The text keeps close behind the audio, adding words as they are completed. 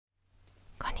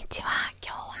こんにちは。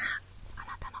今日はあ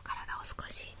なたの体を少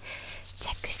しチ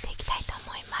ェックしていきたいと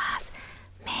思います。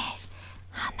目、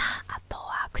鼻、あと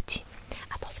は口、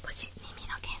あと少し耳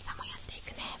の検査もやってい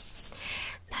くね。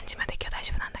何時まで今日大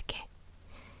丈夫なんだっけ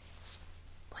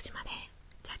？5時まで。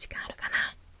じゃあ時間あるか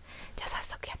な。じゃあ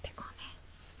早速やっていこうね。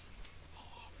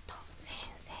先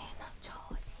生の聴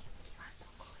診器はど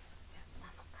こ行っちゃった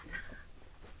のかな。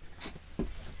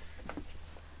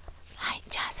はい、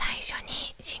じゃあ最初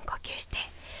に深呼吸して、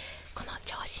この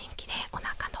聴診器でお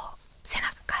腹の背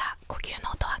中から呼吸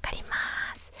の音分かりま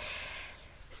す。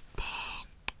吸って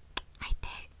吐いて、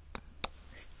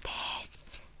吸って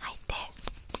吐いて、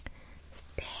吸っ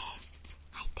て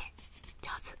吐いて、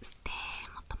上手。吸って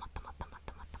もっともっともっともっ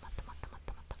ともっともっともっともっ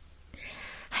ともっと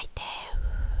吐いて、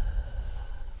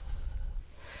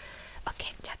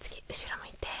OK。 じゃあ次後ろ向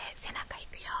いて背中い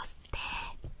くよ。吸って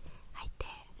吐いて、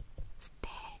吸って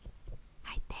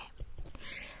吐いて、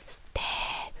吸って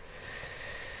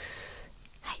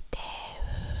吐いて、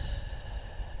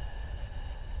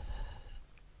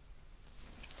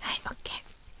はい、 OK。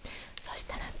 そし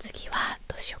たら次は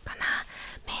どうしようかな。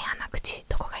目、鼻、口、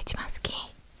どこが一番好き？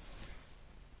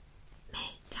目。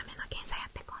じゃあ目の検査やっ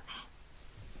ていこうね。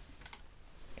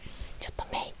ちょっと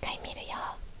目一回見るよ。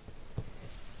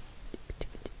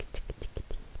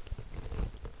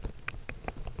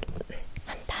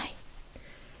反対。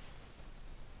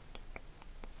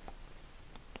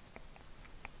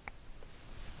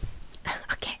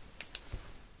OK。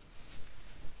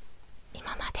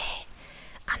 今まで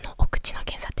お口の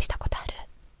検査ってしたことある？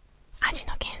味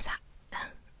の検査。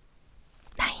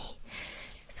ない？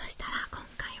そしたら今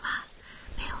回は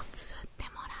目をつぶって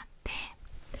もらって、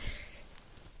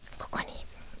ここに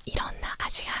いろんな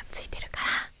味がついてるから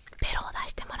ベロを出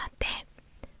してもらって、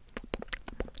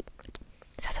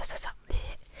そうそうそうそう。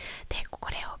でこ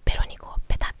れをベロにこう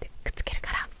ペタってくっつける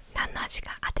から、何の味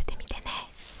か当ててみてね。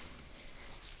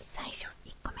最初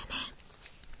1個目ね。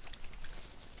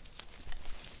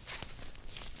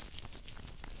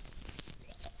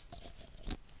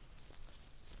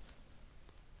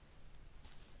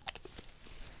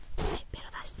はい、ベロ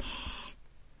出して。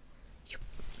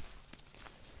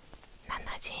何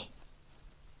の味？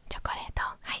チョコレート。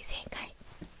はい、正解。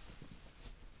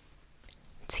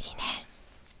次ね。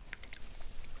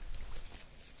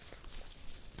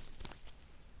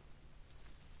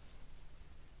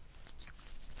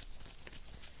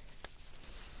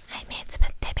はい、目つぶっ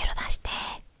てベロ出して。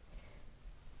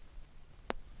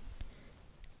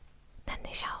なん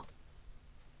でしょう？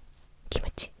キム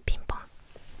チ。ピンポン。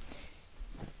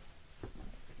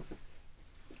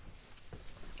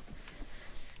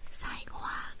最後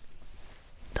は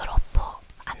ドロップを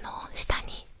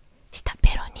ベ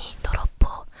ロにドロップ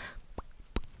をっ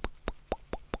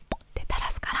て垂ら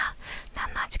すから、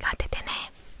何の味か当ててね。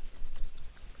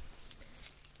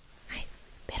はい、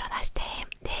ベロ出して。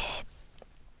で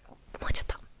もうちょっ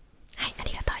と。はい、あ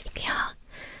りがとう。いくよ。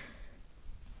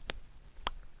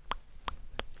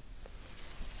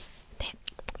で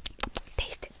テ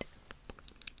イステ。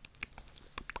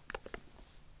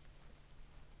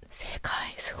正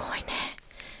解。すごいね。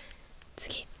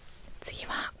次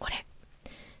はこれ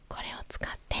を使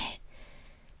って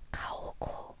顔を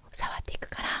こう触っていく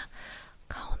から、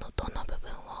顔のどの部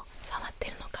分を触って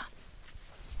るのか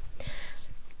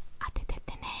当ててっ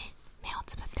てね。目を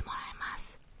つぶってもらいま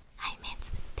す。はい、目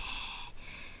つぶって。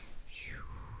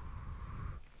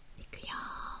いくよ。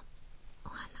お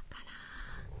鼻から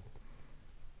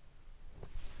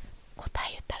答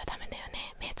え言ったらダメだよ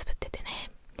ね。目つぶってて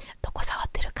ね。どこ触っ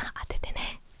てるか当てて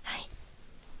ね。はい。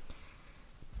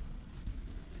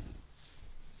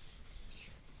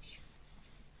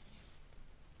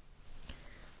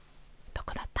ど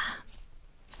こだった？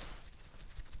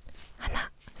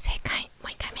鼻。正解。も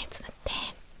う一回目つぶって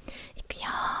いくよ。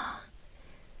は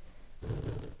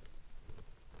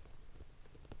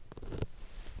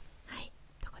い、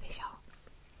どこでしょう？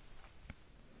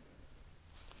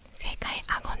正解。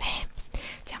顎ね。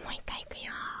じゃあもう一回いく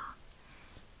よ。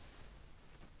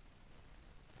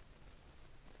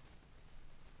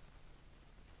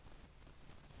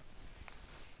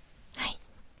はい、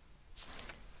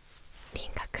輪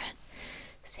郭。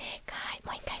正解。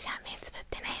もう一回。じゃあ目つぶっ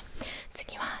てね。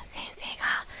次は先生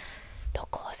がど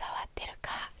こを触ってる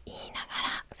か言いなが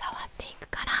ら触っていく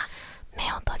から、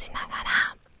目を閉じなが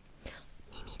ら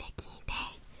耳で聞いて、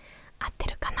合って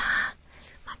るかな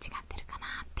間違ってるかな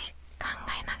って考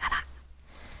えながら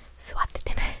座って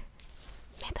てね。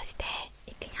目閉じて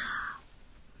いくよ。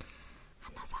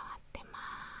鼻触ってま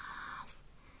す。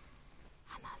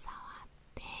鼻触っ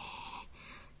て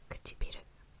唇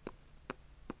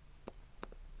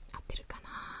合ってるかな。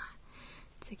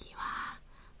次は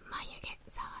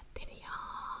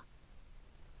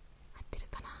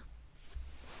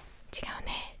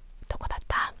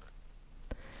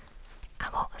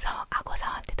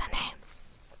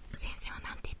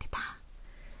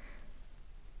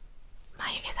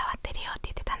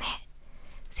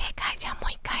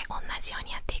じよう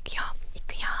にやっていくよ。い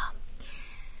くよ。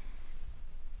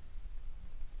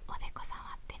おでこ触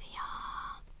ってるよ。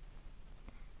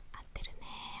合ってるね。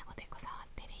おでこ触っ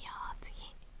てるよ。次、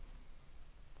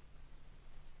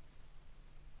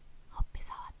ほっぺ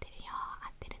触ってるよ。合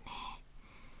ってるね。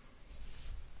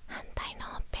反対の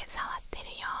ほっぺ触ってる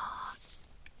よ。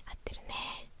合ってる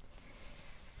ね。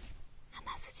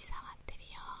鼻筋触ってる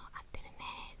よ。合ってる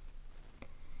ね。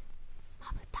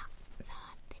まぶた触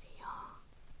ってるよ。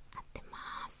合って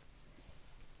ます。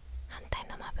反対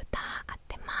のまぶた合っ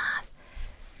てます。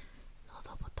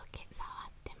喉仏触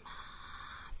ってま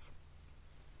す。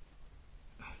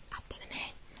合ってる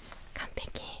ね。完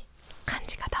璧。感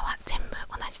じ方は全部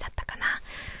同じだったかな。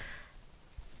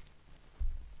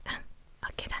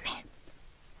OK だね。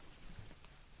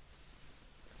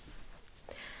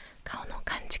顔の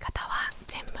感じ方は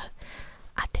全部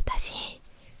合ってたし、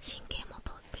神経も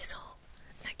通ってそ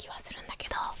うな気はするんだけ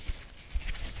ど、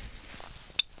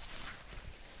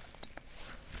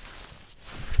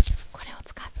これを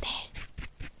使って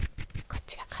こっ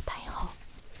ちが硬い方、こ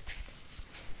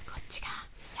っちが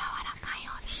柔らかい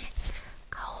方で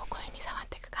顔をこういう風に触っ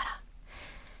ていくから、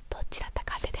どっちだった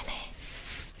か当ててね。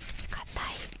硬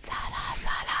い、ザラザ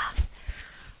ラ、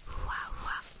ふわふ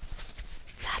わ、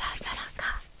ザラザラ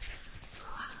かふ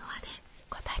わふわで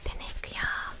答えてね。いくよ。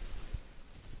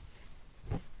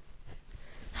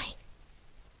はい、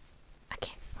 OK。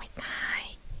 もう一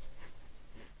回。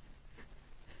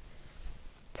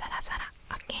ザラザラ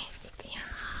OK。 いくよ。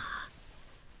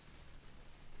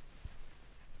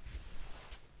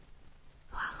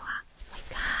ふわふわ、もう一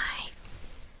回。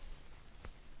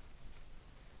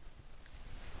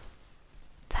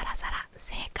ザラザラ、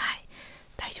正解。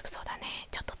大丈夫そうだね。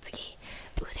ちょっと次、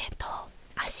腕と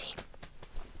足移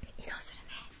動する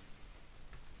ね。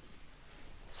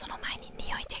その前に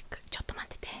匂いチェック。